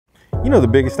You know, the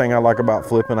biggest thing I like about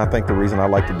flipping, I think the reason I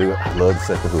like to do it, I love to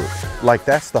set the hook. Like,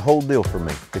 that's the whole deal for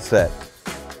me. It's that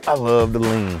I love to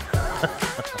lean.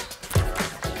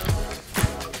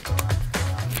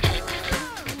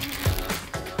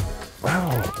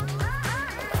 Wow.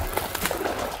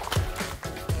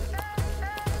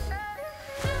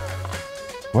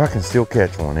 Well, I can still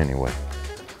catch one anyway.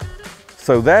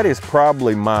 So that is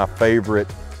probably my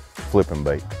favorite flipping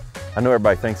bait. I know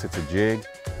everybody thinks it's a jig,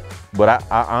 but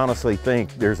I honestly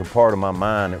think there's a part of my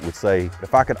mind that would say,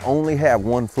 if I could only have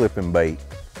one flipping bait,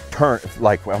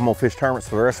 like I'm gonna fish tournaments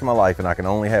for the rest of my life and I can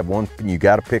only have one, you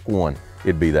gotta pick one,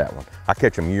 it'd be that one. I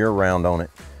catch them year round on it.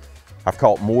 I've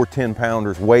caught more 10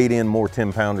 pounders, weighed in more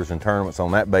 10 pounders in tournaments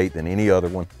on that bait than any other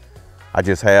one. I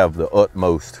just have the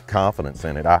utmost confidence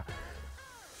in it. I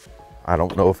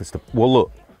don't know if it's the, well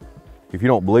look, if you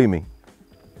don't believe me,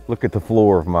 look at the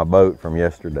floor of my boat from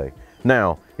yesterday.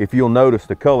 Now, if you'll notice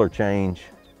the color change,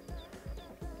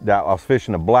 I was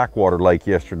fishing a Blackwater lake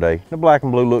yesterday. The black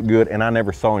and blue looked good and I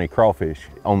never saw any crawfish.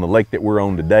 On the lake that we're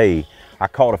on today, I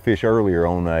caught a fish earlier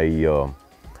on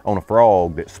a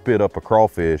frog that spit up a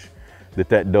crawfish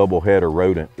that double header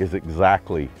rodent is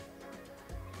exactly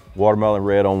watermelon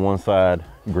red on one side,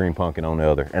 green pumpkin on the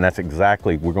other. And that's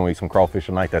exactly, we're gonna eat some crawfish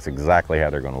tonight, that's exactly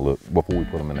how they're gonna look before we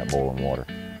put them in that boiling water.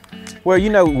 Well, you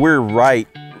know, we're right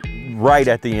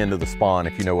at the end of the spawn,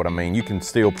 if you know what I mean. You can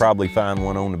still probably find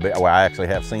one on the bed. Well, I actually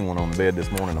have seen one on the bed this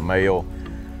morning, a male.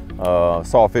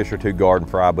 Saw a fish or two garden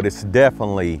fry, but it's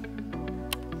definitely,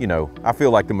 you know, I feel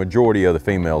like the majority of the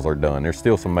females are done. There's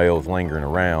still some males lingering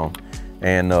around.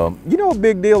 And you know, a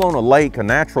big deal on a lake, a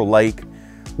natural lake,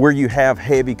 where you have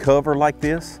heavy cover like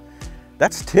this,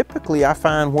 that's typically, I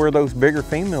find, where those bigger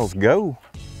females go,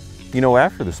 you know,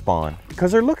 after the spawn,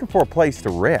 because they're looking for a place to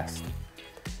rest.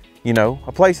 You know,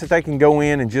 a place that they can go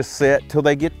in and just sit till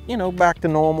they get, you know, back to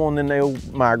normal, and then they'll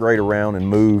migrate around and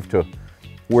move to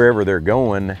wherever they're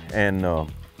going. And,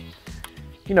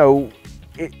 you know,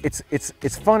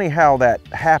 it's funny how that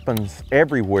happens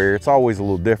everywhere. It's always a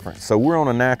little different. So we're on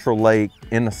a natural lake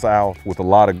in the south with a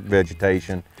lot of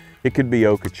vegetation. It could be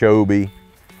Okeechobee, it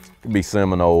could be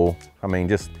Seminole. I mean,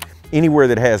 just anywhere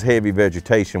that has heavy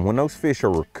vegetation, when those fish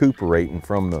are recuperating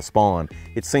from the spawn,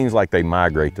 it seems like they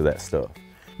migrate to that stuff.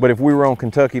 But if we were on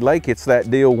Kentucky Lake, it's that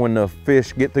deal when the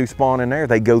fish get through spawning there,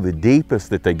 they go the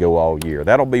deepest that they go all year.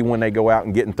 That'll be when they go out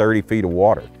and get in 30 feet of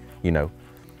water, you know.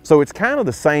 So it's kind of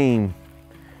the same,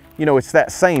 you know, it's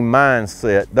that same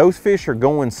mindset. Those fish are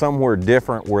going somewhere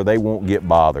different where they won't get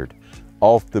bothered,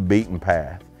 off the beaten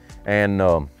path. And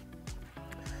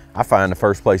I find the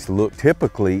first place to look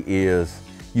typically is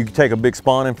you can take a big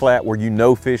spawning flat where you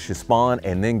know fish is spawn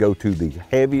and then go to the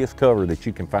heaviest cover that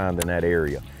you can find in that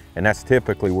area. And that's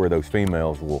typically where those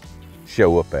females will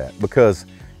show up at. Because,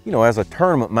 you know, as a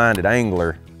tournament-minded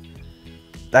angler,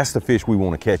 that's the fish we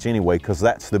want to catch anyway, because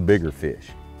that's the bigger fish,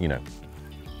 you know.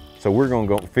 So we're gonna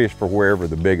go fish for wherever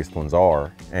the biggest ones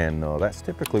are, and that's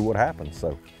typically what happens.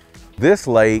 So this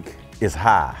lake is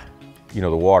high, you know,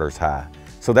 the water's high.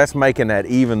 So that's making that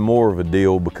even more of a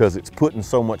deal because it's putting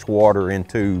so much water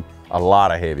into a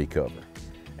lot of heavy cover.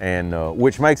 And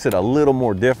which makes it a little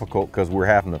more difficult because we're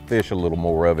having to fish a little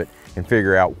more of it and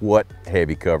figure out what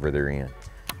heavy cover they're in.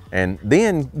 And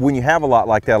then when you have a lot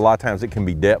like that, a lot of times it can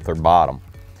be depth or bottom.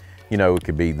 You know, it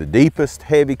could be the deepest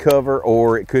heavy cover,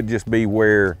 or it could just be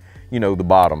where, you know, the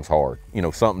bottom's hard. You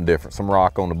know, something different, some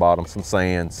rock on the bottom, some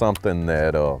sand, something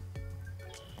that,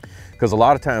 because a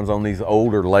lot of times on these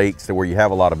older lakes where you have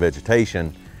a lot of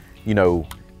vegetation, you know,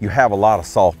 you have a lot of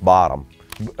soft bottom.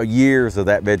 Years of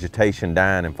that vegetation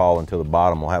dying and falling to the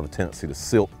bottom will have a tendency to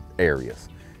silt areas.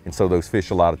 And so those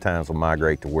fish a lot of times will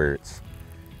migrate to where it's,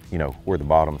 you know, where the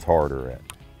bottom's harder at.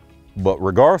 But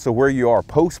regardless of where you are,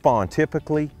 post-spawn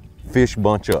typically, fish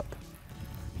bunch up.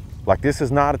 Like this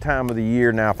is not a time of the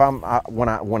year. Now, if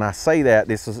when I say that,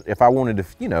 this is, if I wanted to,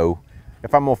 you know,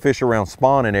 if I'm gonna fish around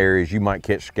spawning areas, you might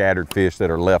catch scattered fish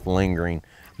that are left lingering,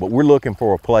 but we're looking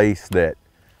for a place that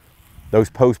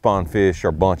those post-spawn fish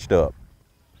are bunched up.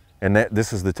 And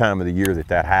this is the time of the year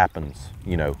that happens,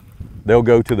 you know. They'll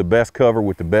go to the best cover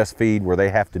with the best feed where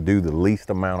they have to do the least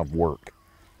amount of work.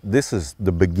 This is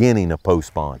the beginning of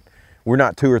post-spawn. We're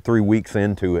not 2 or 3 weeks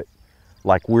into it.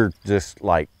 Like we're just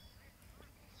like,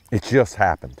 it just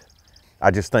happened. I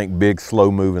just think big,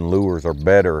 slow-moving lures are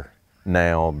better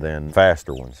now than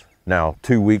faster ones. Now,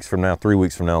 2 weeks from now, 3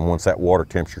 weeks from now, once that water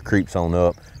temperature creeps on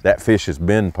up, that fish has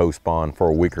been post-spawn for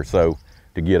a week or so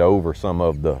to get over some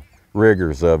of the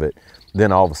rigors of it.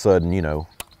 Then all of a sudden, you know,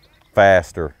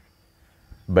 faster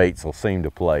baits will seem to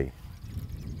play.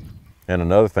 And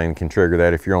another thing can trigger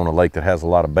that if you're on a lake that has a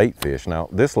lot of bait fish. Now,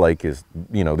 this lake is,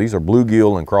 you know, these are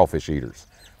bluegill and crawfish eaters.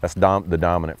 That's the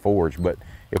dominant forage. But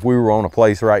if we were on a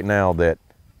place right now that,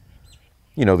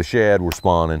 you know, the shad were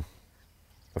spawning,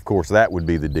 of course, that would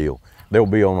be the deal. They'll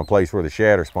be on a place where the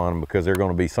shad are spawning because they're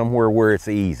going to be somewhere where it's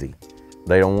easy.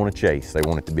 They don't want to chase. They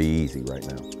want it to be easy right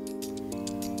now.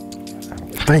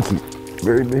 Thank you.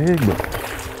 Very big, but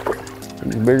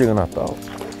he's bigger than I thought.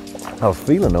 I was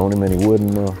feeling on him and he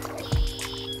wouldn't.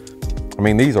 I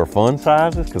mean, these are fun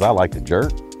sizes because I like to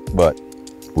jerk, but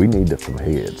we need some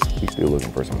heads. He's still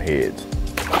looking for some heads.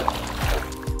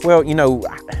 Well, you know,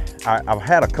 I've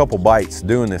had a couple bites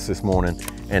doing this morning,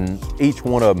 and each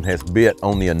one of them has bit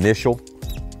on the initial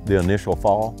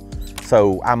fall.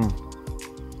 So I'm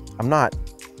not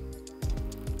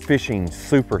fishing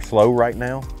super slow right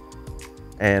now.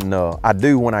 And I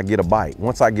do when I get a bite.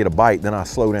 Once I get a bite, then I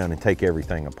slow down and take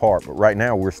everything apart. But right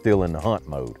now we're still in the hunt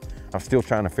mode. I'm still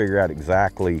trying to figure out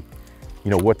exactly,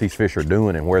 you know, what these fish are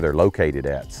doing and where they're located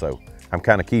at. So I'm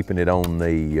kind of keeping it on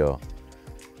the, you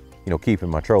know, keeping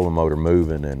my trolling motor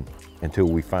moving and until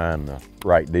we find the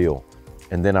right deal.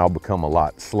 And then I'll become a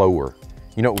lot slower.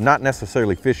 You know, not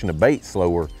necessarily fishing the bait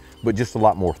slower, but just a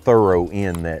lot more thorough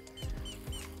in that,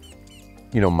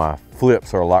 you know, my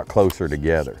flips are a lot closer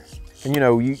together. And you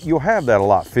know, you'll have that a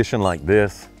lot fishing like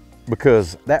this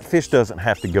because that fish doesn't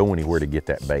have to go anywhere to get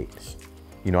that bait.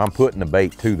 You know, I'm putting the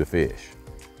bait to the fish.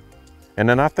 And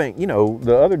then I think, you know,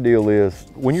 the other deal is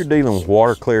when you're dealing with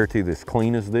water clarity that's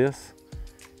clean as this,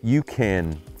 you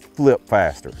can flip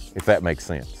faster, if that makes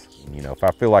sense. You know, if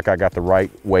I feel like I got the right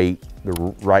weight, the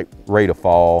right rate of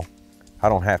fall, I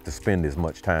don't have to spend as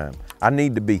much time. I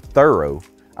need to be thorough.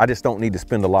 I just don't need to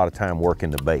spend a lot of time working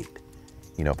the bait.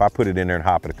 You know, if I put it in there and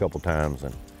hop it a couple times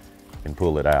and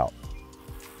pull it out.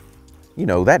 You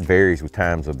know, that varies with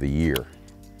times of the year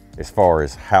as far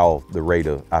as how the rate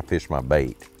of I fish my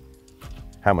bait,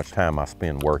 how much time I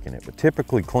spend working it. But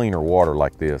typically cleaner water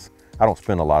like this, I don't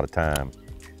spend a lot of time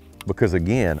because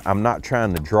again, I'm not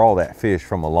trying to draw that fish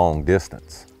from a long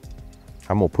distance.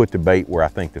 I'm gonna put the bait where I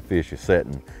think the fish is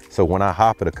setting. So when I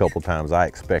hop it a couple times, I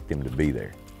expect him to be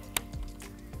there.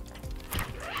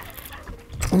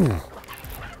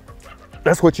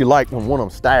 That's what you like when one of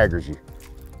them staggers you.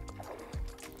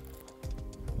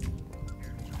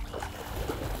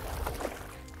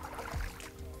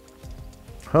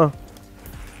 Huh?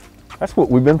 That's what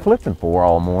we've been flipping for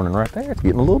all morning right there. It's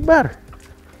getting a little better.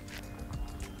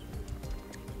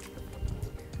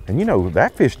 And you know,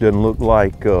 that fish doesn't look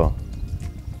like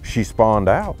she spawned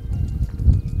out.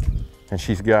 And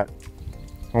she's got,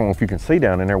 I don't know if you can see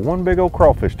down in there, one big old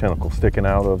crawfish tentacle sticking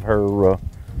out of her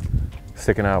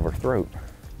throat.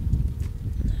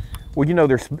 Well, you know,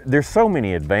 there's so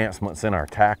many advancements in our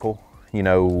tackle. You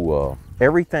know,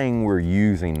 everything we're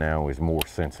using now is more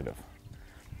sensitive.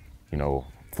 You know,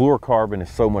 fluorocarbon is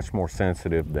so much more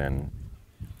sensitive than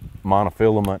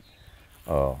monofilament.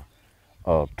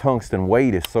 Tungsten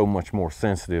weight is so much more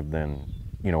sensitive than,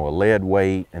 you know, a lead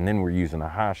weight. And then we're using a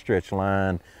high stretch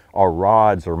line. Our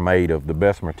rods are made of the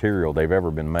best material they've ever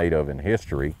been made of in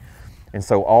history. And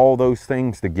so all those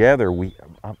things together, and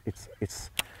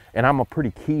I'm a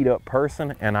pretty keyed up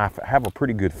person and I have a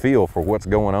pretty good feel for what's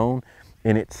going on.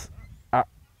 And it's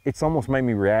almost made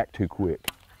me react too quick.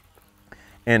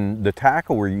 And the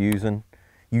tackle we're using,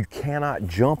 you cannot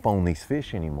jump on these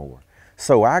fish anymore.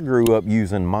 So I grew up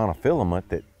using monofilament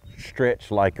that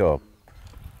stretched like a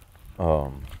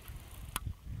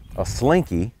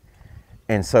slinky.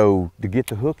 And so to get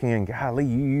the hook in, golly,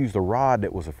 you used a rod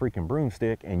that was a freaking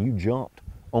broomstick and you jumped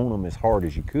on them as hard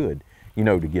as you could, you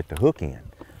know, to get the hook in.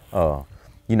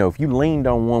 You know, if you leaned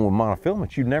on one with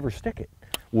monofilament, you'd never stick it.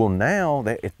 Well, now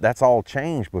that's all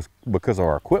changed because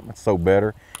our equipment's so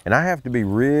better. And I have to be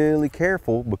really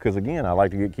careful because again, I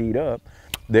like to get keyed up,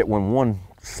 that when one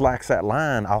slacks that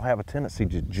line, I'll have a tendency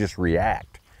to just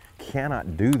react.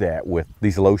 Cannot do that with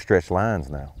these low stretch lines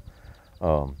now.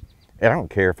 And I don't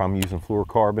care if I'm using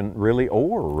fluorocarbon really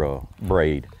or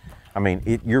braid. I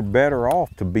mean, you're better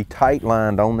off to be tight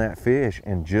lined on that fish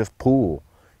and just pull,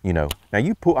 you know. Now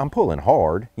I'm pulling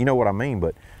hard, you know what I mean,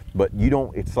 but you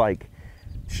don't, it's like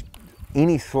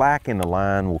any slack in the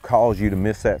line will cause you to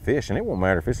miss that fish, and it won't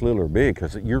matter if it's little or big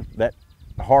because you're that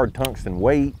hard tungsten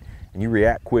weight and you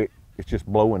react quick, it's just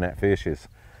blowing that fish's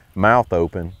mouth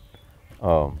open.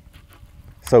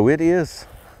 So it is,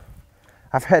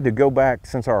 I've had to go back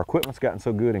since our equipment's gotten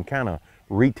so good and kind of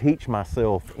reteach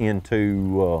myself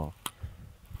into,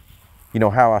 you know,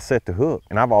 how I set the hook.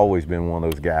 And I've always been one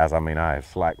of those guys, I mean, I have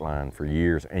slacklined for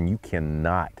years and you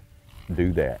cannot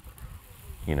do that,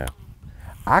 you know.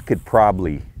 I could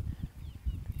probably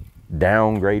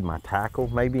downgrade my tackle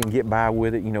maybe and get by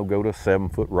with it, you know, go to a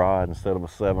 7-foot rod instead of a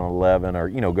 7-11, or,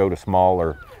 you know, go to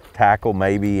smaller tackle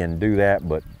maybe and do that,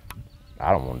 but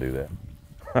I don't want to do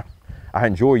that. I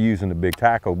enjoy using the big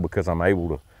tackle because I'm able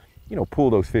to, you know, pull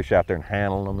those fish out there and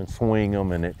handle them and swing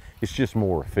them, and it's just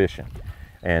more efficient.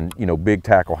 And, you know, big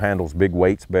tackle handles big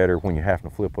weights better when you're having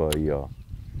to flip a,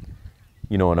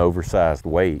 you know, an oversized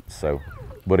weight. So,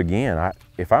 but again,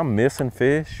 if I'm missing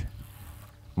fish,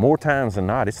 more times than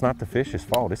not, it's not the fish's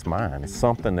fault, it's mine. It's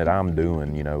something that I'm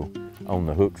doing, you know, on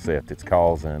the hook set that's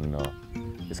causing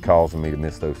me to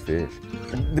miss those fish.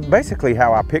 Basically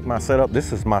how I pick my setup,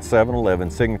 this is my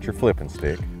 7-11 signature flipping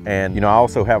stick. And, you know, I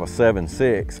also have a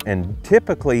 7-6, and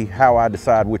typically how I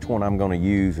decide which one I'm gonna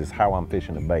use is how I'm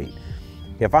fishing the bait.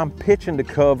 If I'm pitching to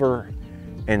cover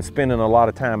and spending a lot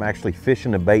of time actually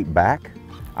fishing the bait back,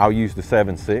 I'll use the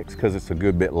 7-6 because it's a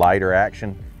good bit lighter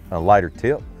action, a lighter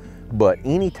tip. But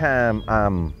anytime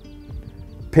I'm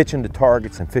pitching to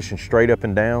targets and fishing straight up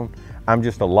and down, I'm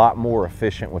just a lot more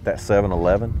efficient with that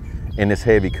 7-11 in this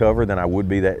heavy cover than I would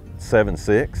be that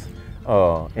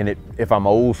 7-6. And if I'm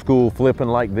old school flipping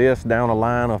like this down a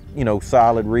line of, you know,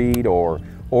 solid reed or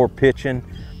pitching,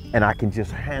 and I can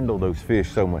just handle those fish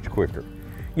so much quicker.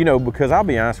 You know, because I'll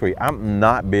be honest with you, I'm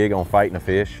not big on fighting a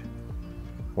fish.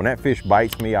 When that fish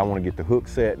bites me, I want to get the hook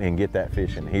set and get that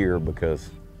fish in here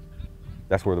because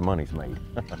that's where the money's made.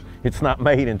 It's not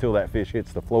made until that fish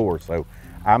hits the floor. So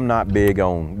I'm not big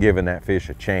on giving that fish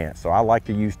a chance. So I like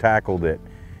to use tackle that,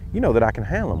 you know, that I can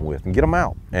handle them with and get them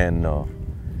out. And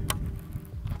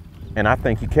I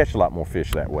think you catch a lot more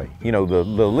fish that way. You know, the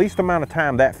least amount of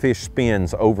time that fish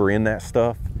spends over in that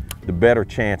stuff, the better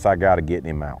chance I got of getting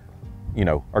him out, you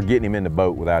know, or getting him in the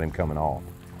boat without him coming off.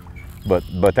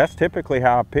 But that's typically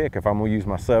how I pick if I'm gonna use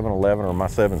my 7-11 or my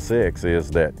 7-6,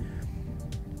 is that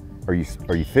are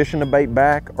you fishing the bait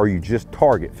back, or are you just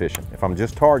target fishing? If I'm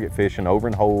just target fishing over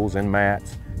in holes and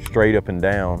mats, straight up and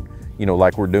down, you know,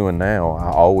 like we're doing now,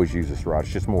 I always use this rod.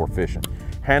 It's just more efficient.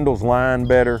 Handles line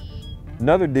better.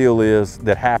 Another deal is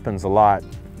that happens a lot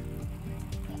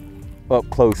up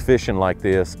close fishing like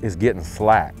this is getting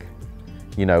slack,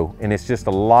 you know, and it's just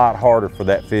a lot harder for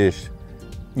that fish,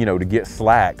 you know, to get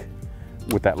slack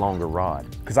with that longer rod,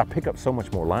 because I pick up so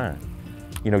much more line.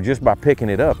 You know, just by picking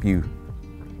it up,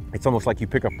 it's almost like you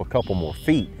pick up a couple more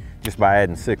feet just by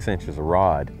adding 6 inches of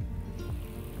rod.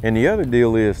 And the other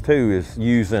deal is too, is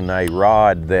using a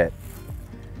rod that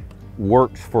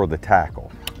works for the tackle.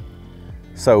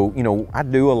 So, you know, I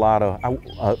do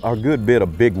a good bit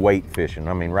of big weight fishing.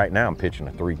 I mean, right now I'm pitching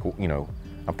a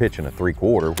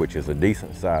 3/4, which is a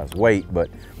decent sized weight, but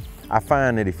I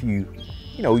find that if you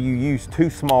use too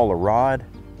small a rod,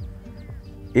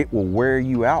 it will wear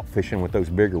you out fishing with those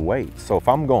bigger weights. So if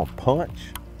I'm gonna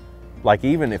punch, like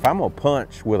even if I'm gonna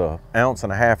punch with 1.5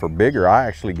 ounces or bigger, I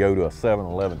actually go to a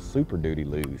 7-11 Super Duty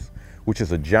Lose, which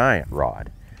is a giant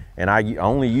rod. And I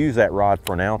only use that rod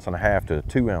for 1.5 ounces to a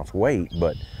 2-ounce weight.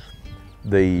 But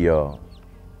the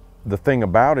thing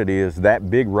about it is that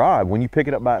big rod, when you pick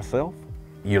it up by itself,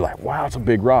 you're like, wow, it's a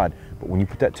big rod. But when you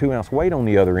put that 2-ounce weight on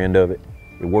the other end of it,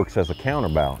 it works as a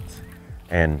counterbalance.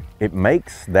 And it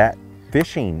makes that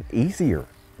fishing easier,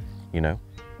 you know.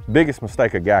 Biggest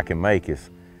mistake a guy can make is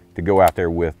to go out there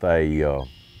with a,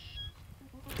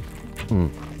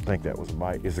 I think that was a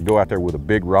bite, is to go out there with a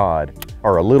big rod,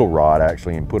 or a little rod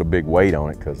actually, and put a big weight on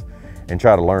it, and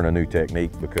try to learn a new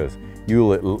technique, because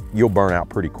you'll burn out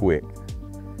pretty quick.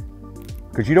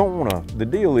 Because you don't want to, the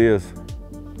deal is,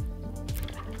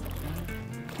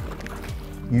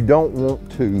 you don't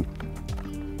want to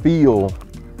feel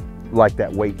like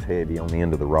that weight's heavy on the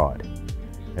end of the rod.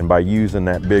 And by using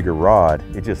that bigger rod,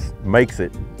 it just makes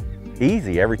it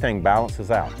easy. Everything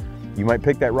balances out. You might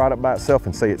pick that rod up by itself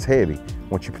and say it's heavy.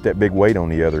 Once you put that big weight on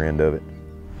the other end of it,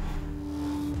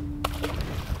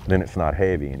 then it's not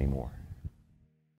heavy anymore.